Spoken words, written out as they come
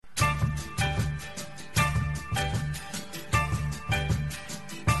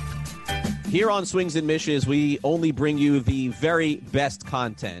Here on Swings and Mishes, we only bring you the very best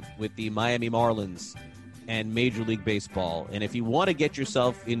content with the Miami Marlins and Major League Baseball. And if you want to get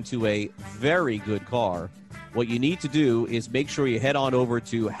yourself into a very good car, what you need to do is make sure you head on over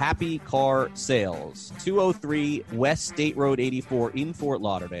to Happy Car Sales, 203 West State Road 84 in Fort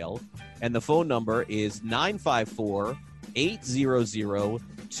Lauderdale. And the phone number is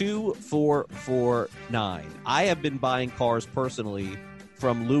 954-800-2449. I have been buying cars personally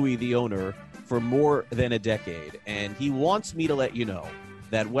from Louis, the owner, for more than a decade. And he wants me to let you know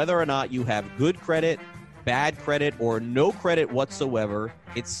that whether or not you have good credit, bad credit, or no credit whatsoever,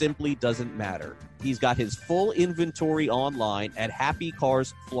 it simply doesn't matter. He's got his full inventory online at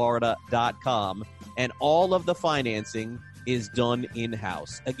happycarsflorida.com, and all of the financing is done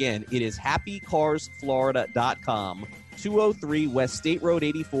in-house. Again, it is happycarsflorida.com, 203 West State Road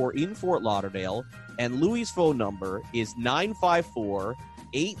 84 in Fort Lauderdale, and Louis' phone number is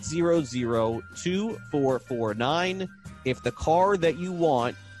 954-800-2449. If the car that you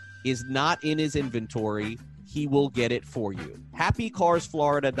want is not in his inventory, he will get it for you.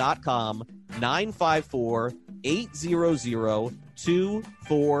 happycarsflorida.com,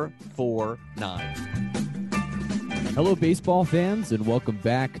 954-800-2449. Hello, baseball fans, and welcome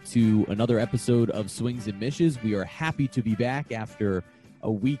back to another episode of Swings and Mishes. We are happy to be back after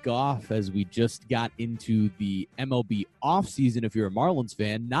a week off as we just got into the MLB offseason if you're a Marlins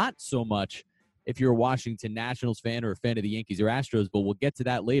fan. Not so much if you're a Washington Nationals fan or a fan of the Yankees or Astros, but we'll get to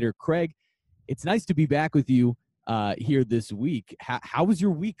that later. Craig, it's nice to be back with you here this week. How was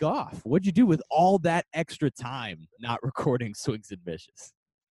your week off? What'd you do with all that extra time not recording Swings and Mishes?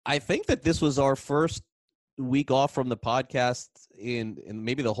 I think that this was our first week off from the podcast in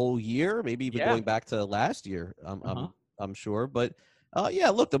maybe the whole year, maybe even going back to last year. I'm sure, but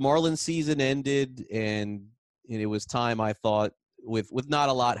look, the Marlins season ended, and it was time, I thought, with not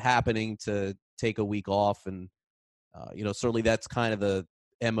a lot happening, to take a week off. And certainly that's kind of the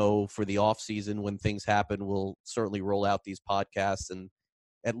MO for the off season. When things happen, we'll certainly roll out these podcasts, and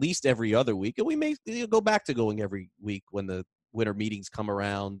at least every other week, and we may go back to going every week when the winter meetings come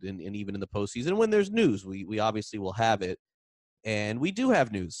around, and even in the postseason. When there's news, we obviously will have it. And we do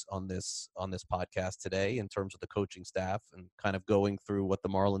have news on this podcast today in terms of the coaching staff and kind of going through what the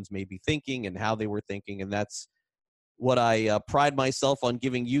Marlins may be thinking and how they were thinking. And that's what I pride myself on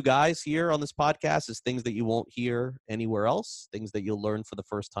giving you guys here on this podcast, is things that you won't hear anywhere else, things that you'll learn for the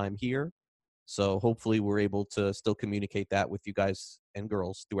first time here. So hopefully we're able to still communicate that with you guys and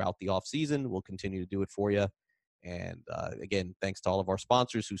girls throughout the off season. We'll continue to do it for you. And again, thanks to all of our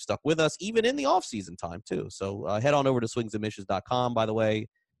sponsors who stuck with us, even in the off-season time, too. So head on over to swingsandmishes.com, by the way,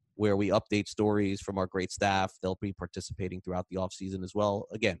 where we update stories from our great staff. They'll be participating throughout the off-season as well.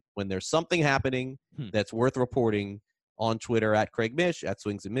 Again, when there's something happening that's worth reporting, on Twitter at Craig Mish, at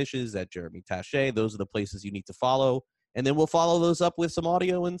Swings and Mishes, at Jeremy Taché, those are the places you need to follow. And then we'll follow those up with some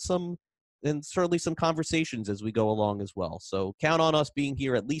audio and certainly some conversations as we go along as well. So count on us being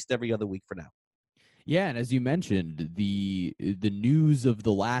here at least every other week for now. Yeah, and as you mentioned, the news of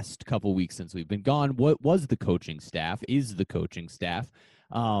the last couple weeks since we've been gone, what was the coaching staff, is the coaching staff.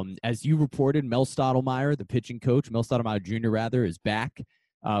 As you reported, Mel Stottlemyre, the pitching coach, Mel Stottlemyre Jr., rather, is back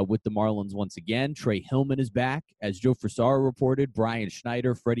with the Marlins once again. Trey Hillman is back. As Joe Frisaro reported, Brian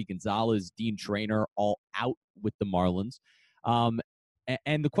Schneider, Freddie Gonzalez, Dean Traynor, all out with the Marlins. And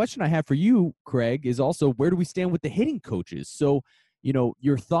the question I have for you, Craig, is also, where do we stand with the hitting coaches? So,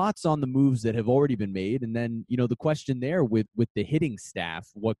 your thoughts on the moves that have already been made, and then, the question there with the hitting staff,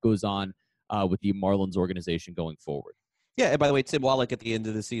 what goes on with the Marlins organization going forward? Yeah, and by the way, Tim Wallach at the end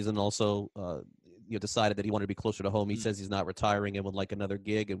of the season also decided that he wanted to be closer to home. He says he's not retiring and would like another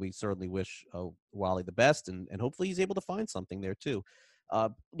gig, and we certainly wish Wally the best, and hopefully he's able to find something there too.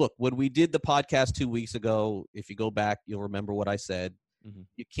 Look, when we did the podcast 2 weeks ago, if you go back, you'll remember what I said. Mm-hmm.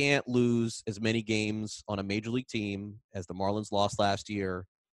 You can't lose as many games on a major league team as the Marlins lost last year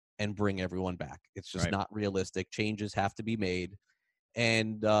and bring everyone back. It's just not realistic. Changes have to be made.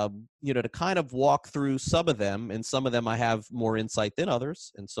 And, to kind of walk through some of them, and some of them I have more insight than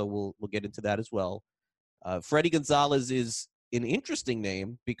others, and so we'll get into that as well. Freddie Gonzalez is an interesting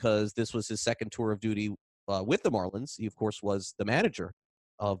name because this was his second tour of duty with the Marlins. He, of course, was the manager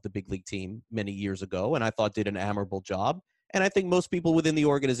of the big league team many years ago, and I thought did an admirable job. And I think most people within the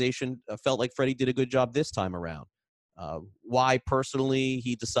organization felt like Freddie did a good job this time around. Why personally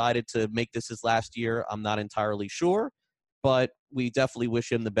he decided to make this his last year, I'm not entirely sure, but we definitely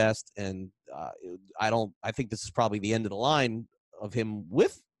wish him the best. And I think this is probably the end of the line of him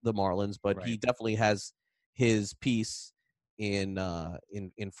with the Marlins, but he definitely has his piece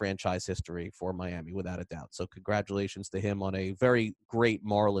in franchise history for Miami, without a doubt. So congratulations to him on a very great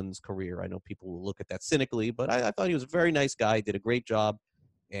Marlins career. I know people will look at that cynically, but I thought he was a very nice guy, did a great job,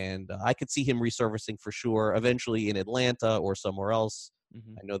 and I could see him resurfacing for sure, eventually in Atlanta or somewhere else.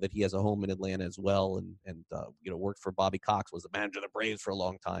 Mm-hmm. I know that he has a home in Atlanta as well, and worked for Bobby Cox, was the manager of the Braves for a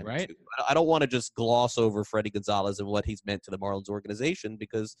long time. Right. Too. I don't want to just gloss over Freddie Gonzalez and what he's meant to the Marlins organization,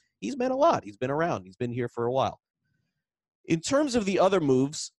 because he's meant a lot. He's been around. He's been here for a while. In terms of the other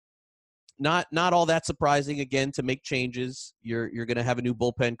moves, not all that surprising. Again, to make changes, you're going to have a new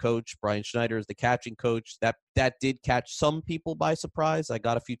bullpen coach. Brian Schneider is the catching coach. That did catch some people by surprise. I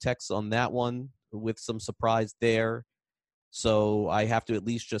got a few texts on that one with some surprise there. So I have to at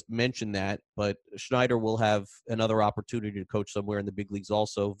least just mention that. But Schneider will have another opportunity to coach somewhere in the big leagues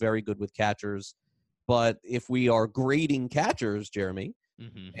also. Very good with catchers. But if we are grading catchers, Jeremy,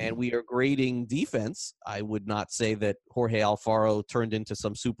 and we are grading defense, I would not say that Jorge Alfaro turned into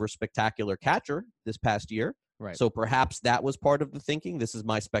some super spectacular catcher this past year. Right. So perhaps that was part of the thinking. This is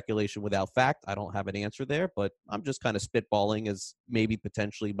my speculation without fact. I don't have an answer there, but I'm just kind of spitballing as maybe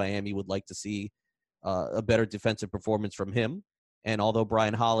potentially Miami would like to see a better defensive performance from him. And although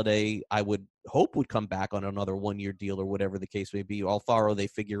Brian Holiday, I would hope, would come back on another one-year deal or whatever the case may be, Alfaro they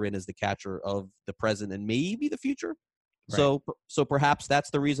figure in as the catcher of the present and maybe the future. Right. So perhaps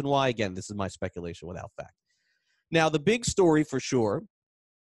that's the reason why. Again, this is my speculation without fact. Now, the big story for sure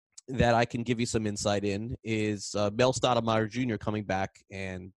that I can give you some insight in is Mel Stottlemyre Jr. coming back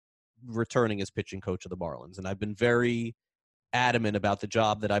and returning as pitching coach of the Marlins. And I've been very adamant about the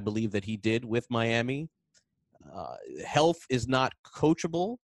job that I believe that he did with Miami. Health is not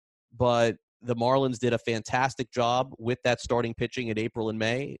coachable, but the Marlins did a fantastic job with that starting pitching in April and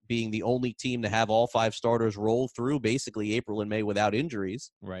May, being the only team to have all 5 starters roll through basically April and May without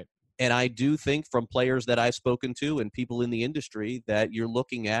injuries. Right. And I do think from players that I've spoken to and people in the industry that you're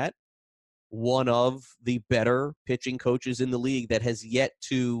looking at one of the better pitching coaches in the league that has yet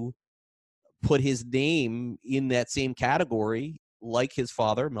to put his name in that same category, like his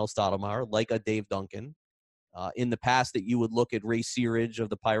father, Mel Stottlemyre, like a Dave Duncan. In the past, that you would look at Ray Searage of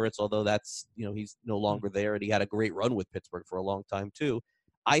the Pirates, although that's, he's no longer there, and he had a great run with Pittsburgh for a long time too.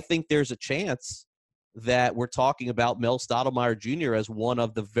 I think there's a chance that we're talking about Mel Stottlemyre Jr. as one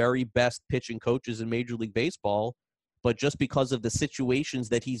of the very best pitching coaches in Major League Baseball, but just because of the situations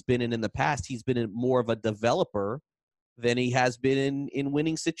that he's been in the past, he's been more of a developer than he has been in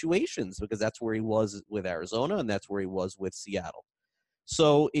winning situations, because that's where he was with Arizona and that's where he was with Seattle.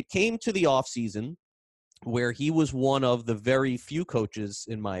 So it came to the offseason where he was one of the very few coaches,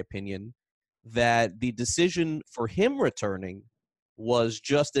 in my opinion, that the decision for him returning was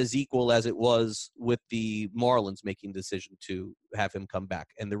just as equal as it was with the Marlins making the decision to have him come back.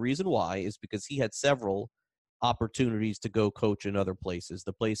 And the reason why is because he had several opportunities to go coach in other places.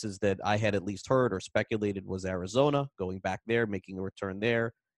 The places that I had at least heard or speculated was Arizona, going back there, making a return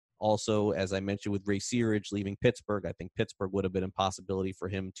there. Also, as I mentioned with Ray Searage leaving Pittsburgh, I think Pittsburgh would have been a possibility for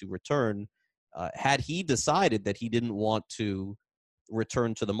him to return. Had he decided that he didn't want to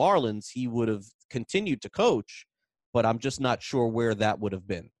return to the Marlins, he would have continued to coach, but I'm just not sure where that would have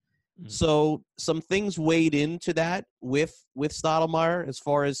been. Mm-hmm. So some things weighed into that with Stottlemyre as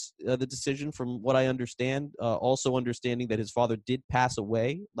far as the decision, from what I understand. Also understanding that his father did pass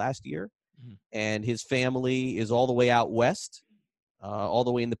away last year, mm-hmm. and his family is all the way out west, all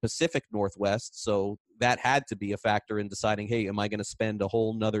the way in the Pacific Northwest. So that had to be a factor in deciding, hey, am I going to spend a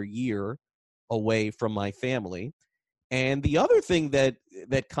whole nother year away from my family? And the other thing that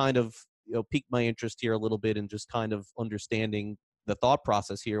kind of piqued my interest here a little bit, and just kind of understanding the thought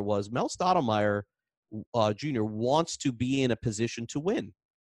process here, was Mel Stottlemyre Jr. wants to be in a position to win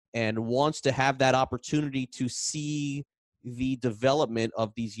and wants to have that opportunity to see the development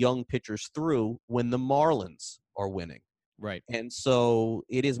of these young pitchers through when the Marlins are winning. Right. And so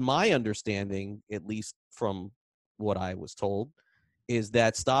it is my understanding, at least from what I was told, is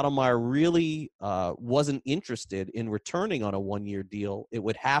that Stottlemyre really wasn't interested in returning on a one-year deal. It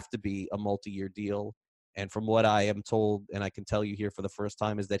would have to be a multi-year deal. And from what I am told, and I can tell you here for the first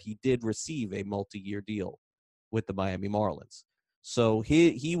time, is that he did receive a multi-year deal with the Miami Marlins. So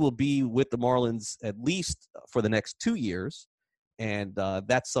he will be with the Marlins at least for the next 2 years. And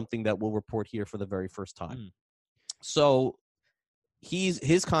that's something that we'll report here for the very first time. Mm. So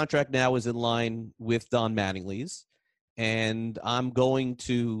his contract now is in line with Don Mattingly's. And I'm going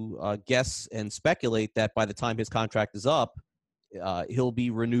to guess and speculate that by the time his contract is up, he'll be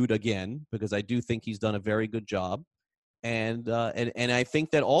renewed again, because I do think he's done a very good job. And I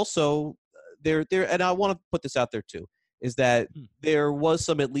think that also there, and I want to put this out there too, is that there was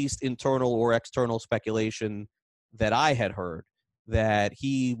some at least internal or external speculation that I had heard, that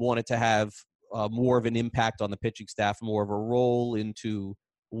he wanted to have more of an impact on the pitching staff, more of a role into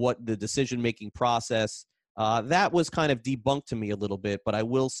what the decision-making process. That was kind of debunked to me a little bit, but I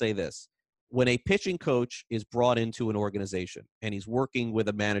will say this. When a pitching coach is brought into an organization and he's working with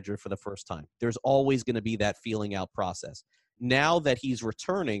a manager for the first time, there's always going to be that feeling out process. Now that he's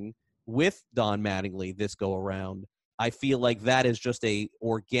returning with Don Mattingly this go around, I feel like that is just a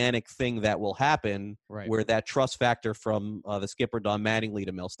organic thing that will happen, right, where that trust factor from the skipper Don Mattingly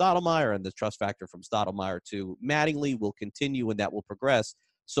to Mel Stottlemyre and the trust factor from Stottlemyre to Mattingly will continue, and that will progress.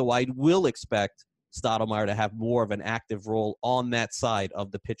 So I will expect Stottlemyre to have more of an active role on that side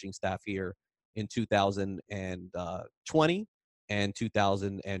of the pitching staff here in 2020 and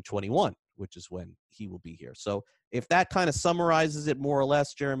 2021, which is when he will be here. So if that kind of summarizes it more or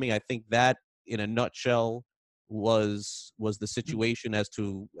less, Jeremy, I think that in a nutshell was the situation as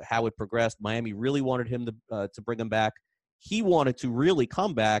to how it progressed. Miami really wanted him to bring him back. He wanted to really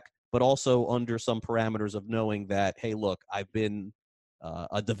come back, but also under some parameters of knowing that, hey, look, I've been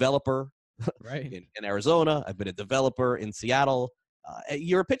a developer right. in Arizona. I've been a developer in Seattle.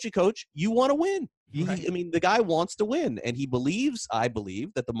 You're a pitching coach. You want to win. Right. I mean, the guy wants to win, and he believes, I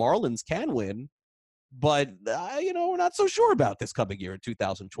believe, that the Marlins can win. But, we're not so sure about this coming year in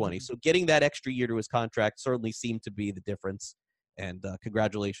 2020. So getting that extra year to his contract certainly seemed to be the difference. And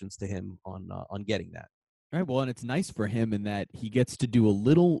congratulations to him on getting that. All right. Well, and it's nice for him in that he gets to do a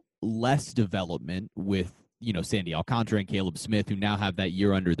little less development with, Sandy Alcantara and Caleb Smith, who now have that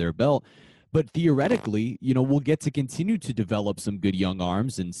year under their belt. But theoretically, we'll get to continue to develop some good young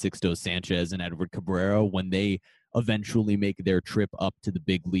arms in Sixto Sanchez and Edward Cabrera when they eventually make their trip up to the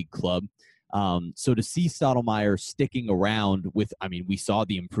big league club. So to see Stottlemyre sticking around we saw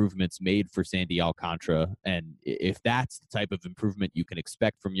the improvements made for Sandy Alcantara, and if that's the type of improvement you can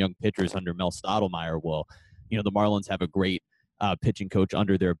expect from young pitchers under Mel Stottlemyre, well, the Marlins have a great pitching coach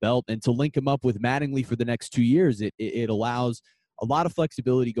under their belt, and to link him up with Mattingly for the next 2 years, it allows a lot of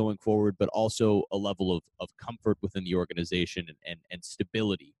flexibility going forward, but also a level of comfort within the organization and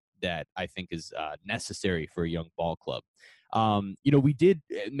stability that I think is necessary for a young ball club. We did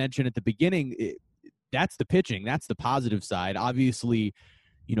mention at the beginning, that's the pitching, that's the positive side. Obviously,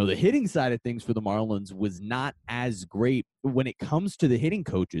 the hitting side of things for the Marlins was not as great when it comes to the hitting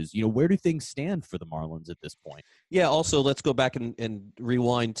coaches. Where do things stand for the Marlins at this point? Yeah, also, let's go back and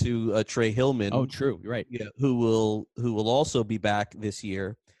rewind to Trey Hillman. Oh, true. Right. Yeah, who will also be back this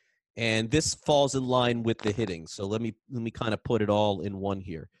year. And this falls in line with the hitting. So let me kind of put it all in one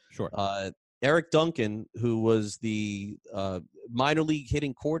here. Sure. Eric Duncan, who was the minor league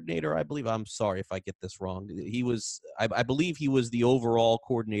hitting coordinator, I believe. I'm sorry if I get this wrong. He was, I believe he was the overall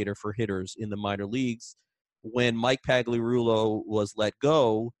coordinator for hitters in the minor leagues. When Mike Pagliarulo was let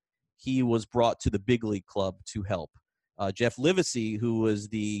go, he was brought to the big league club to help. Jeff Livesey, who was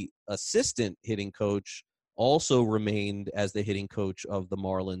the assistant hitting coach, also remained as the hitting coach of the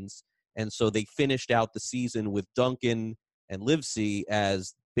Marlins. And so they finished out the season with Duncan and Livesey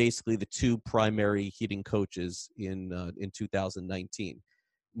as basically the two primary hitting coaches in 2019.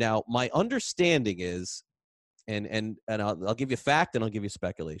 Now, my understanding is, and I'll give you fact and I'll give you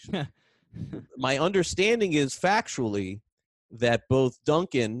speculation. My understanding is factually that both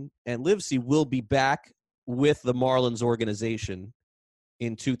Duncan and Livesey will be back with the Marlins organization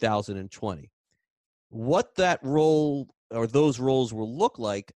in 2020. What that role or those roles will look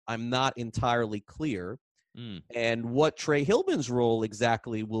like, I'm not entirely clear. And what Trey Hillman's role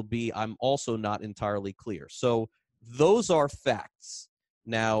exactly will be, I'm also not entirely clear. So those are facts.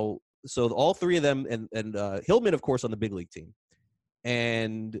 Now, so all three of them, and Hillman, of course, on the big league team.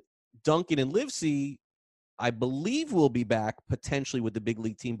 And Duncan and Livesey, I believe, will be back potentially with the big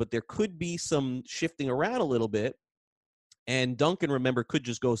league team, but there could be some shifting around a little bit. And Duncan, remember, could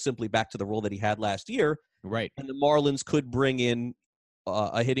just go simply back to the role that he had last year. Right. And the Marlins could bring in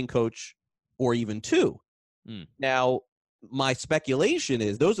a hitting coach or even two. Now, my speculation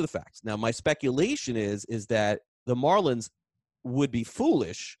is, those are the facts. Now, my speculation is that the Marlins would be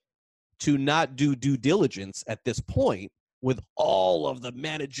foolish to not do due diligence at this point with all of the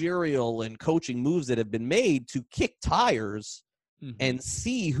managerial and coaching moves that have been made to kick tires and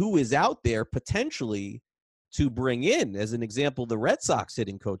see who is out there potentially to bring in. As an example, the Red Sox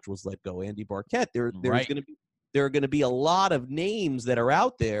hitting coach was let go, Andy Barkett. There are going to be a lot of names that are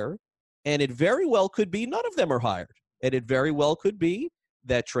out there, and it very well could be none of them are hired. And it very well could be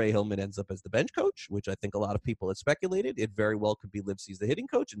that Trey Hillman ends up as the bench coach, which I think a lot of people have speculated. It very well could be Livesey's the hitting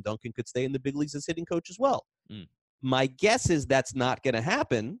coach, and Duncan could stay in the big leagues as hitting coach as well. My guess is that's not going to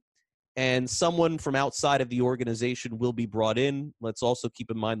happen. and someone from outside of the organization will be brought in. Let's also keep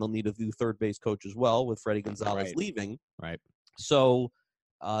in mind they'll need a new third base coach as well with Freddie Gonzalez leaving. Right. So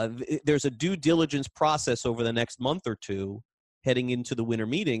there's a due diligence process over the next month or two heading into the winter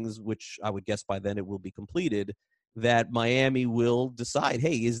meetings, which I would guess by then it will be completed, that Miami will decide,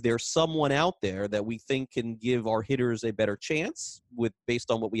 hey, is there someone out there that we think can give our hitters a better chance based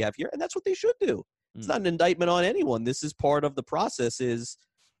on what we have here? And that's what they should do. It's not an indictment on anyone. This is part of the process. Is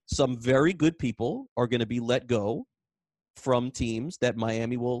some very good people are going to be let go from teams that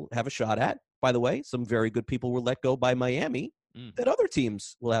Miami will have a shot at. By the way, some very good people were let go by Miami that other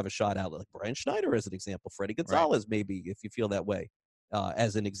teams will have a shot at, like Brian Schneider as an example, Freddie Gonzalez maybe, if you feel that way,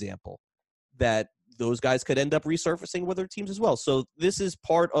 as an example, that those guys could end up resurfacing with their teams as well. So this is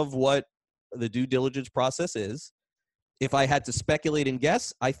part of what the due diligence process is. If I had to speculate and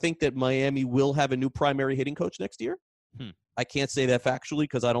guess, I think that Miami will have a new primary hitting coach next year. I can't say that factually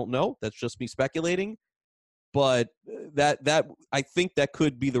because I don't know. That's just me speculating. But that I think that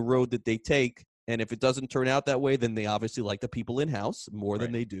could be the road that they take. And if it doesn't turn out that way, then they obviously like the people in-house more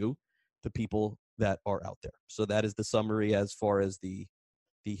than they do the people that are out there. So that is the summary as far as the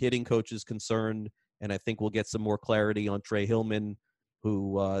hitting coach is concerned. And I think we'll get some more clarity on Trey Hillman,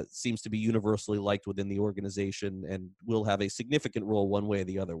 who seems to be universally liked within the organization and will have a significant role one way or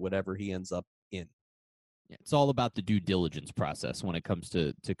the other, whatever he ends up in. Yeah, it's all about the due diligence process when it comes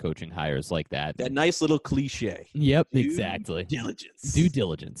to coaching hires like that. That nice little cliche. Yep, exactly. Due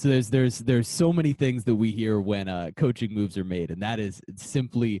diligence. So there's so many things that we hear when coaching moves are made, and that is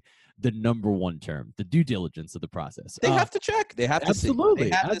simply the number one term, the due diligence of the process. They have to check. They have to absolutely, see.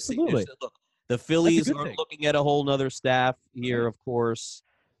 They have absolutely. To see. Look, the Phillies are looking at a whole nother staff here, of course.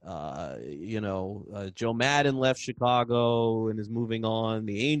 Joe Madden left Chicago and is moving on.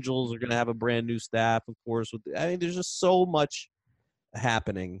 The Angels are going to have a brand new staff, of course. There's just so much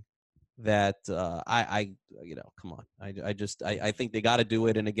happening that come on. I think they got to do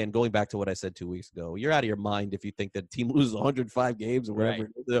it. And again, going back to what I said 2 weeks ago, you're out of your mind if you think that team loses 105 games or whatever.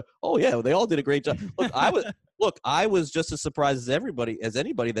 Right. Oh yeah, they all did a great job. I was just as surprised as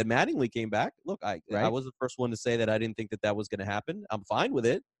anybody that Mattingly came back. I was the first one to say that I didn't think that was going to happen. I'm fine with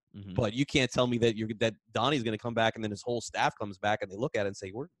it. But you can't tell me that Donnie's going to come back and then his whole staff comes back and they look at it and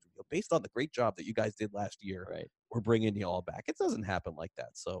say, we're based on the great job that you guys did last year. Right. We're bringing you all back. It doesn't happen like that.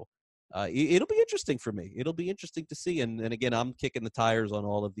 So it'll be interesting for me. It'll be interesting to see. And again, I'm kicking the tires on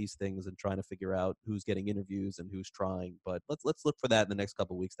all of these things and trying to figure out who's getting interviews and who's trying. But let's look for that in the next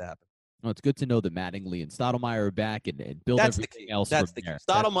couple of weeks to happen. Well, it's good to know that Mattingly and Stottlemyre are back and build everything else from there.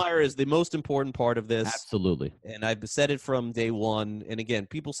 Stottlemyre is the most important part of this. Absolutely. And I've said it from day one. And again,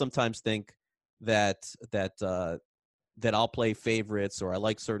 people sometimes think that I'll play favorites or I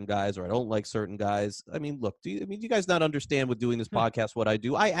like certain guys or I don't like certain guys. I mean, look, do you guys not understand with doing this podcast what I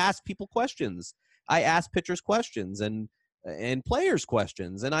do? I ask people questions. I ask pitchers questions and players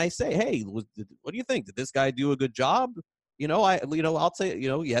questions. And I say, hey, what do you think? Did this guy do a good job? I'll say,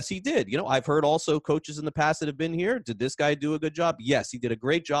 yes, he did. I've heard also coaches in the past that have been here. Did this guy do a good job? Yes, he did a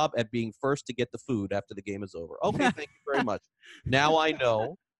great job at being first to get the food after the game is over. Okay, thank you very much. Now I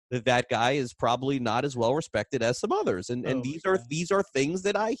know that guy is probably not as well respected as some others. And these are things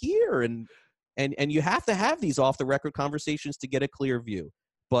that I hear. And you have to have these off the record conversations to get a clear view.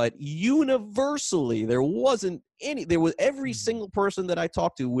 But universally, there was every single person that I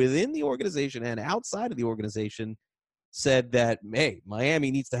talked to within the organization and outside of the organization said that, hey,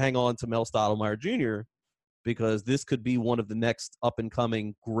 Miami needs to hang on to Mel Stottlemyre Jr. because this could be one of the next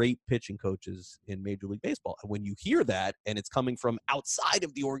up-and-coming great pitching coaches in Major League Baseball. And when you hear that, and it's coming from outside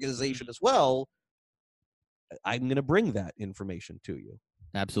of the organization as well, I'm going to bring that information to you.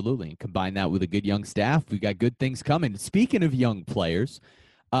 Absolutely. And combine that with a good young staff. We got good things coming. Speaking of young players,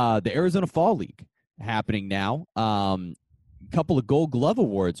 the Arizona Fall League happening now. Couple of Gold Glove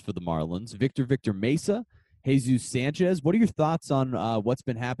awards for the Marlins. Victor Mesa, Jesus Sanchez. What are your thoughts on what's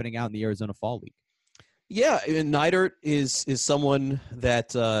been happening out in the Arizona Fall League? Yeah, and Neidert is someone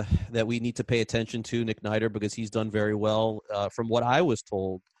that we need to pay attention to, Nick Neidert, because he's done very well. From what I was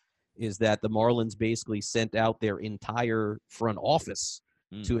told, is that the Marlins basically sent out their entire front office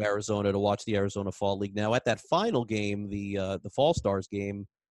to Arizona to watch the Arizona Fall League. Now, at that final game, the Fall Stars game,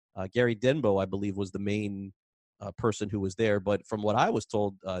 Gary Denbo, I believe, was the main person who was there. But from what I was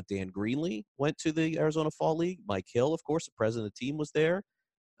told, Dan Greenlee went to the Arizona Fall League. Mike Hill, of course, the president of the team, was there.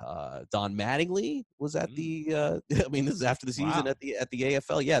 Don Mattingly was at the this is after the season at the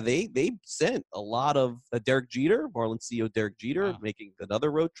AFL. Yeah, they sent a lot of Derek Jeter, Marlins CEO Derek Jeter, making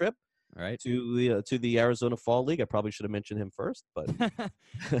another road trip to the Arizona Fall League. I probably should have mentioned him first, but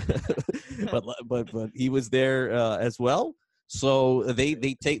but he was there as well. So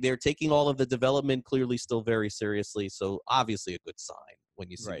they're taking all of the development clearly still very seriously. So obviously a good sign when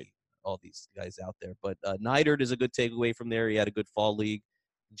you see all these guys out there. But Neidert is a good takeaway from there. He had a good fall league.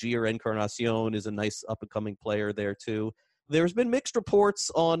 Gier Encarnacion is a nice up and coming player there too. There's been mixed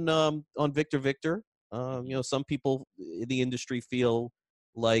reports on Victor Victor. Some people in the industry feel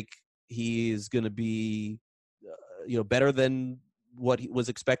like he is going to be better than what was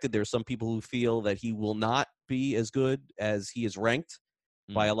expected. There's some people who feel that he will not be as good as he is ranked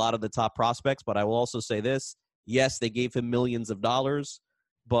by a lot of the top prospects. But I will also say this. Yes, they gave him millions of dollars,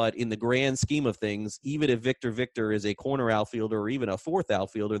 but in the grand scheme of things, even if Victor Victor is a corner outfielder or even a fourth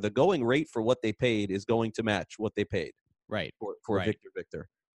outfielder, the going rate for what they paid is going to match what they paid for Victor Victor.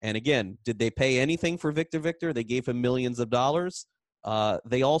 And again, did they pay anything for Victor Victor? They gave him millions of dollars.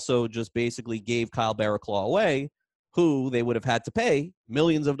 They also just basically gave Kyle Barraclough away, who they would have had to pay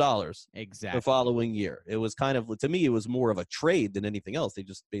millions of dollars the following year. It was kind of, to me, it was more of a trade than anything else. They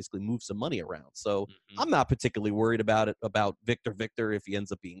just basically moved some money around. So I'm not particularly worried about Victor Victor if he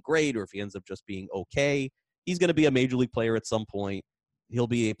ends up being great or if he ends up just being okay. He's going to be a major league player at some point. He'll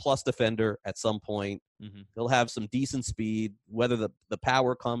be a plus defender at some point. He'll have some decent speed. Whether the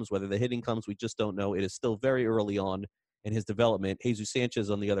power comes, whether the hitting comes, we just don't know. It is still very early on in his development. Jesus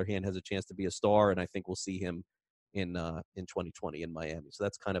Sanchez, on the other hand, has a chance to be a star, and I think we'll see him in 2020 in Miami. So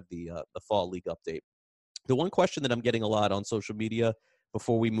that's kind of the fall league update. The one question that I'm getting a lot on social media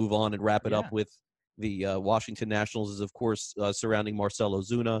before we move on and wrap it up with the Washington Nationals is, of course, surrounding Marcell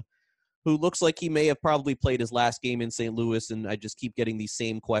Ozuna, who looks like he may have probably played his last game in St. Louis, and I just keep getting these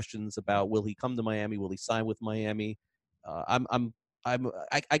same questions about will he come to Miami, will he sign with Miami?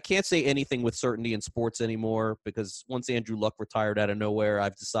 I can't say anything with certainty in sports anymore because once Andrew Luck retired out of nowhere,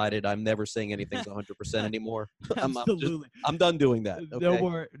 I've decided I'm never saying anything's 100% anymore. Absolutely. I'm done doing that.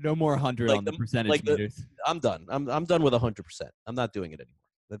 Okay? No more 100 on the percentage meters. I'm done. I'm done with 100%. I'm not doing it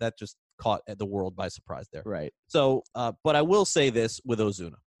anymore. That just caught the world by surprise there. Right. So, but I will say this with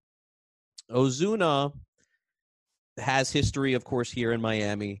Ozuna. Ozuna has history, of course, here in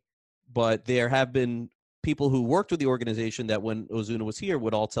Miami, but there have been people who worked with the organization that when Ozuna was here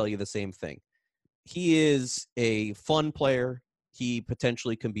would all tell you the same thing. He is a fun player. He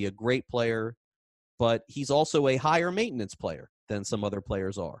potentially can be a great player, but he's also a higher maintenance player than some other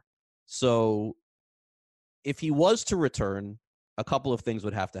players are. So if he was to return, a couple of things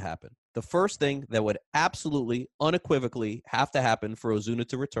would have to happen. The first thing that would absolutely, unequivocally have to happen for Ozuna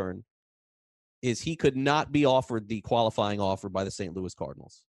to return is he could not be offered the qualifying offer by the St. Louis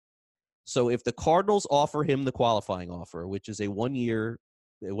Cardinals. So if the Cardinals offer him the qualifying offer, which is a 1 year,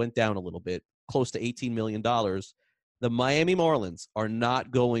 it went down a little bit, close to $18 million, the Miami Marlins are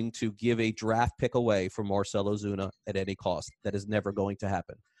not going to give a draft pick away for Marcell Ozuna at any cost. That is never going to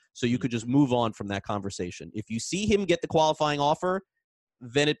happen. So you could just move on from that conversation. If you see him get the qualifying offer,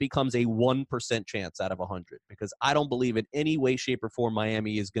 then it becomes a 1% chance out of 100 because I don't believe in any way, shape, or form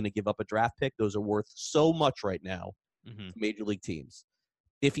Miami is going to give up a draft pick. Those are worth so much right now to major league teams.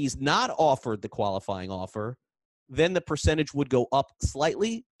 If he's not offered the qualifying offer, then the percentage would go up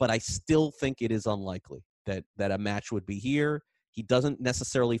slightly, but I still think it is unlikely that a match would be here. He doesn't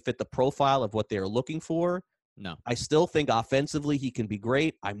necessarily fit the profile of what they're looking for. No. I still think offensively he can be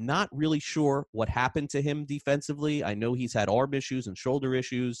great. I'm not really sure what happened to him defensively. I know he's had arm issues and shoulder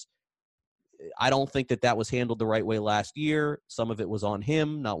issues. I don't think that was handled the right way last year. Some of it was on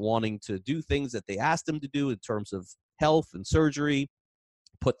him not wanting to do things that they asked him to do in terms of health and surgery,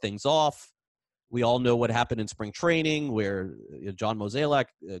 put things off. We all know what happened in spring training where John Mozeliak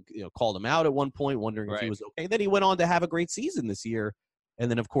called him out at one point, wondering if he was okay. Then he went on to have a great season this year. And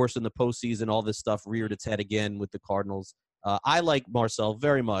then, of course, in the postseason, all this stuff reared its head again with the Cardinals. I like Marcell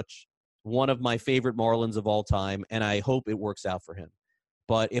very much, one of my favorite Marlins of all time, and I hope it works out for him.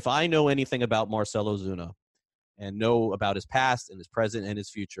 But if I know anything about Marcell Ozuna and know about his past and his present and his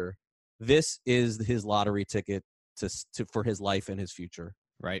future, this is his lottery ticket for his life and his future.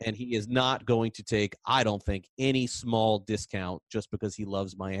 Right. And he is not going to take, I don't think, any small discount just because he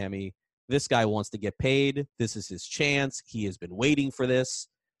loves Miami. This guy wants to get paid. This is his chance. He has been waiting for this.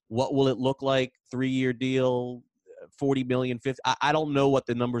 What will it look like? 3-year deal, $40 million, $50. I don't know what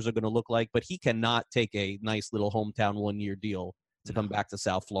the numbers are going to look like, but he cannot take a nice little hometown 1-year deal to come back to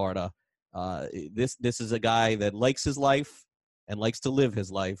South Florida. This is a guy that likes his life and likes to live his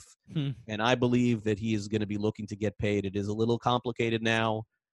life. And I believe that he is going to be looking to get paid. It is a little complicated now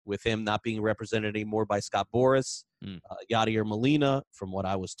with him not being represented anymore by Scott Boras. Yadier Molina, from what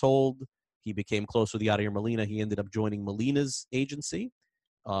I was told, he became close with Yadier Molina. He ended up joining Molina's agency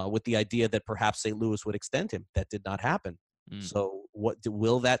with the idea that perhaps St. Louis would extend him. That did not happen. So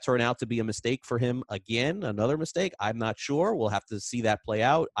Will that turn out to be a mistake for him again? Another mistake? I'm not sure. We'll have to see that play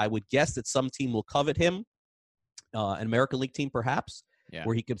out. I would guess that some team will covet him, an American League team perhaps,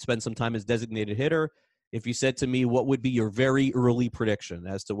 where he could spend some time as designated hitter. If you said to me, what would be your very early prediction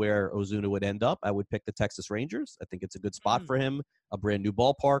as to where Ozuna would end up, I would pick the Texas Rangers. I think it's a good spot for him, a brand new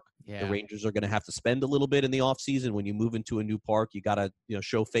ballpark. The Rangers are going to have to spend a little bit in the offseason. When you move into a new park, you got to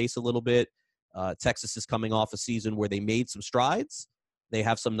show face a little bit. Texas is coming off a season where they made some strides. They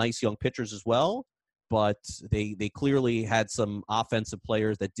have some nice young pitchers as well, but they clearly had some offensive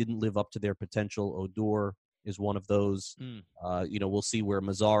players that didn't live up to their potential. Odor is one of those. We'll see where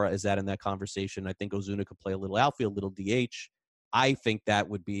Mazara is at in that conversation. I think Ozuna could play a little outfield, little DH. I think that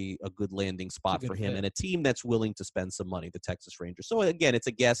would be a good landing spot for him and a team that's willing to spend some money, the Texas Rangers. So, again, it's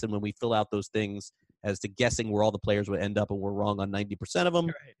a guess, and when we fill out those things as to guessing where all the players would end up and we're wrong on 90% of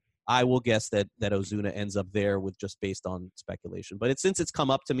them, I will guess that Ozuna ends up there with just based on speculation. But since it's come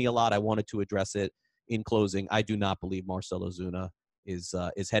up to me a lot, I wanted to address it in closing. I do not believe Marcell Ozuna is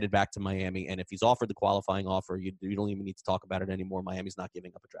headed back to Miami, and if he's offered the qualifying offer, you don't even need to talk about it anymore. Miami's not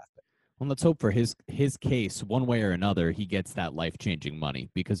giving up a draft pick. Well, let's hope for his case, one way or another, he gets that life-changing money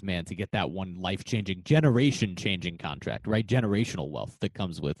because, man, to get that one life-changing, generation-changing contract, right? Generational wealth that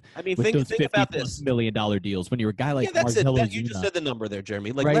comes with, think those $50 about this. $50 million deals. When you're a guy like Marcell Ozuna, you just said the number there,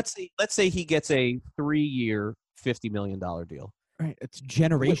 Jeremy. Like, right? let's say he gets a 3-year, $50 million deal. Right, it's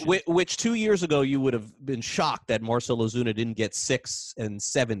generation. Which 2 years ago you would have been shocked that Marcell Ozuna didn't get 6 and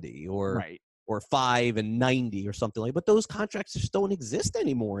 70 or 5 and 90 or something like. But those contracts just don't exist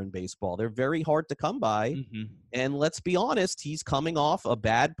anymore in baseball. They're very hard to come by. And let's be honest, he's coming off a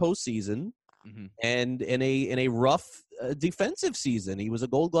bad postseason and in a rough defensive season. He was a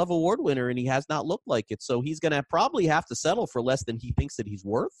Gold Glove Award winner, and he has not looked like it. So he's going to probably have to settle for less than he thinks that he's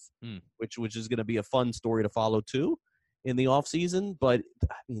worth, which is going to be a fun story to follow too in the offseason. But,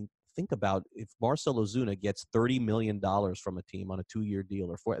 I mean, think about if Marcell Ozuna gets $30 million from a team on a 2-year deal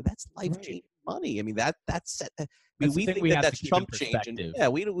or 4, that's life-changing money. I mean, that's we think that's chump change. And,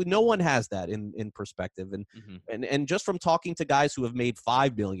 no one has that in perspective. And just from talking to guys who have made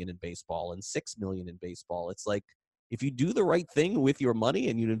 $5 million in baseball and $6 million in baseball, it's like if you do the right thing with your money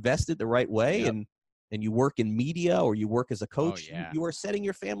and you invest it the right way and you work in media or you work as a coach, you are setting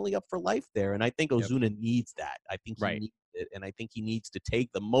your family up for life there. And I think Ozuna needs that. I think he needs it, and I think he needs to take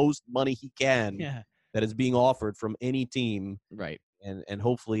the most money he can that is being offered from any team. And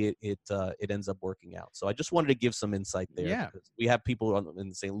hopefully it ends up working out. So I just wanted to give some insight there. Yeah. We have people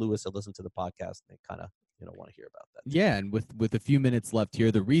in St. Louis that listen to the podcast, and they kind of want to hear about that. Yeah, and with a few minutes left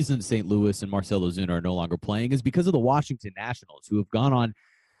here, the reason St. Louis and Marcell Ozuna are no longer playing is because of the Washington Nationals, who have gone on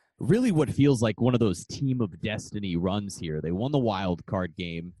really what feels like one of those team of destiny runs here. They won the wild card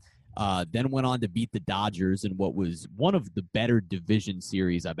game, then went on to beat the Dodgers in what was one of the better division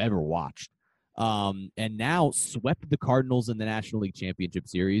series I've ever watched. And now swept the Cardinals in the National League Championship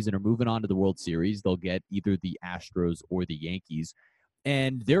Series and are moving on to the World Series. They'll get either the Astros or the Yankees.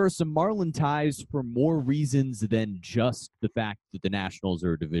 And there are some Marlin ties for more reasons than just the fact that the Nationals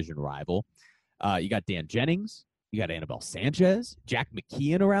are a division rival. You got Dan Jennings. You got Anibal Sanchez, Jack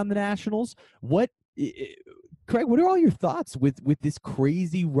McKeon around the Nationals. Craig, what are all your thoughts with this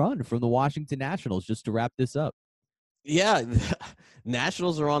crazy run from the Washington Nationals, just to wrap this up? Yeah,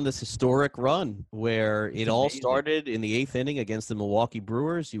 Nationals are on this historic run where it all started in the 8th inning against the Milwaukee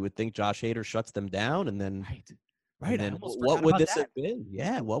Brewers. You would think Josh Hader shuts them down, and then Right. And then what would this have been?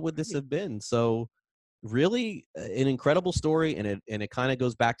 Yeah, what would this have been? So really an incredible story, and it kind of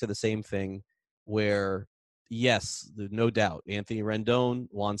goes back to the same thing where, yes, no doubt, Anthony Rendon,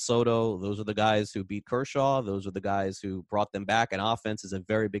 Juan Soto, those are the guys who beat Kershaw. Those are the guys who brought them back, and offense is a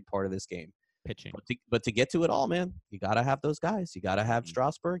very big part of this game. Pitching. But to get to it all, man, you got to have those guys. You got to have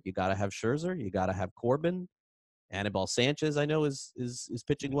Strasburg. You got to have Scherzer. You got to have Corbin. Anibal Sanchez, I know, is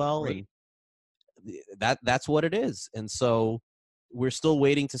pitching well. And that's what it is. And so we're still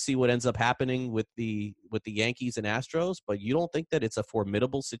waiting to see what ends up happening with the Yankees and Astros. But you don't think that it's a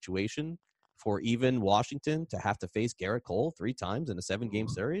formidable situation for even Washington to have to face Garrett Cole 3 times in a 7-game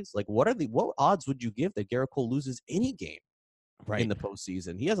series? Like, what odds would you give that Garrett Cole loses any game in the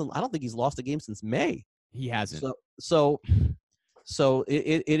postseason? He hasn't. I don't think he's lost a game since May. He hasn't. So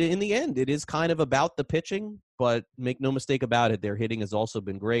it in the end, it is kind of about the pitching. But make no mistake about it, their hitting has also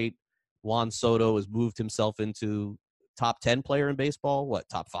been great. Juan Soto has moved himself into top 10 player in baseball. What,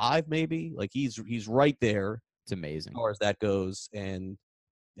 top 5 maybe? Like he's right there. It's amazing as far as that goes, and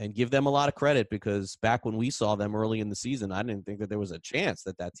give them a lot of credit, because back when we saw them early in the season, I didn't think that there was a chance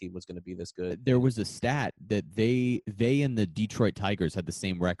that team was going to be this good. There was a stat that they and the Detroit Tigers had the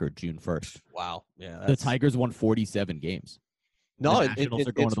same record June 1st. Wow. Yeah. The Tigers won 47 games. No, the Nationals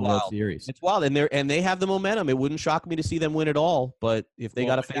are going to the World Series. It's wild, and they have the momentum. It wouldn't shock me to see them win it all. But if they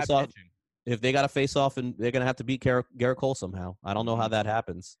got to face off, and they're going to have to beat Garrett Cole somehow. I don't know how that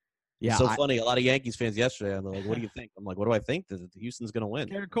happens. Yeah, it's so funny. A lot of Yankees fans yesterday, they're like, "What do you think?" I'm like, "What do I think? That Houston's going to win."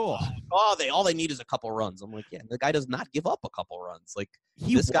 Garrett Cole. All they need is a couple runs. I'm like, "Yeah, the guy does not give up a couple runs. Like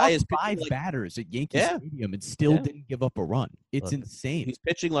this guy is 5 batters at Yankee Stadium and still didn't give up a run. It's insane. He's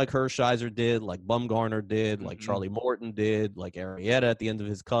pitching like Hershiser did, like Bumgarner did, like Charlie Morton did, like Arrieta at the end of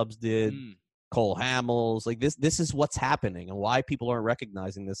his Cubs did, Cole Hamels. Like this is what's happening, and why people aren't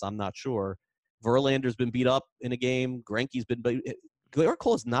recognizing this, I'm not sure. Verlander's been beat up in a game. Greinke's been Garrett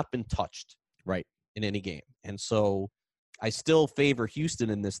Cole has not been touched in any game. And so I still favor Houston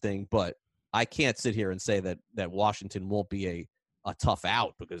in this thing, but I can't sit here and say that Washington won't be a tough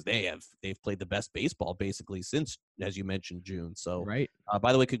out because they've played the best baseball basically since, as you mentioned, June. So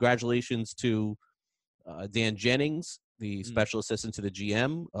by the way, congratulations to Dan Jennings, the special assistant to the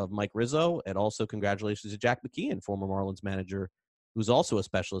GM of Mike Rizzo, and also congratulations to Jack McKeon, former Marlins manager, who's also a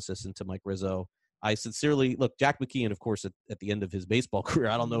special assistant to Mike Rizzo. I sincerely look, Jack McKeon, of course, at the end of his baseball career.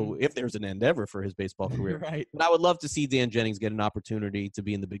 I don't know if there's an end ever for his baseball career. But I would love to see Dan Jennings get an opportunity to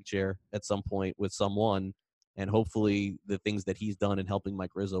be in the big chair at some point with someone. And hopefully the things that he's done in helping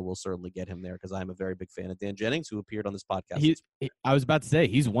Mike Rizzo will certainly get him there, because I'm a very big fan of Dan Jennings, who appeared on this podcast. I was about to say,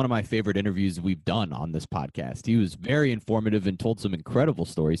 he's one of my favorite interviews we've done on this podcast. He was very informative and told some incredible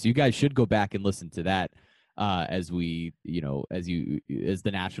stories. So you guys should go back and listen to that. As the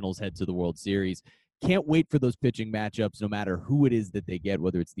Nationals head to the World Series. Can't wait for those pitching matchups, no matter who it is that they get,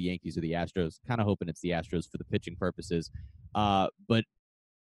 whether it's the Yankees or the Astros. Kind of hoping it's the Astros for the pitching purposes. But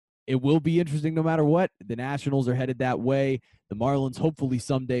it will be interesting no matter what. The Nationals are headed that way. The Marlins hopefully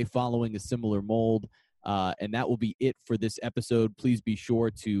someday following a similar mold. And that will be it for this episode. Please be sure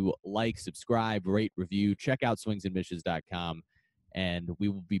to like, subscribe, rate, review. Check out swingsandmishes.com. And we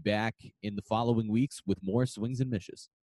will be back in the following weeks with more Swings and Mishes.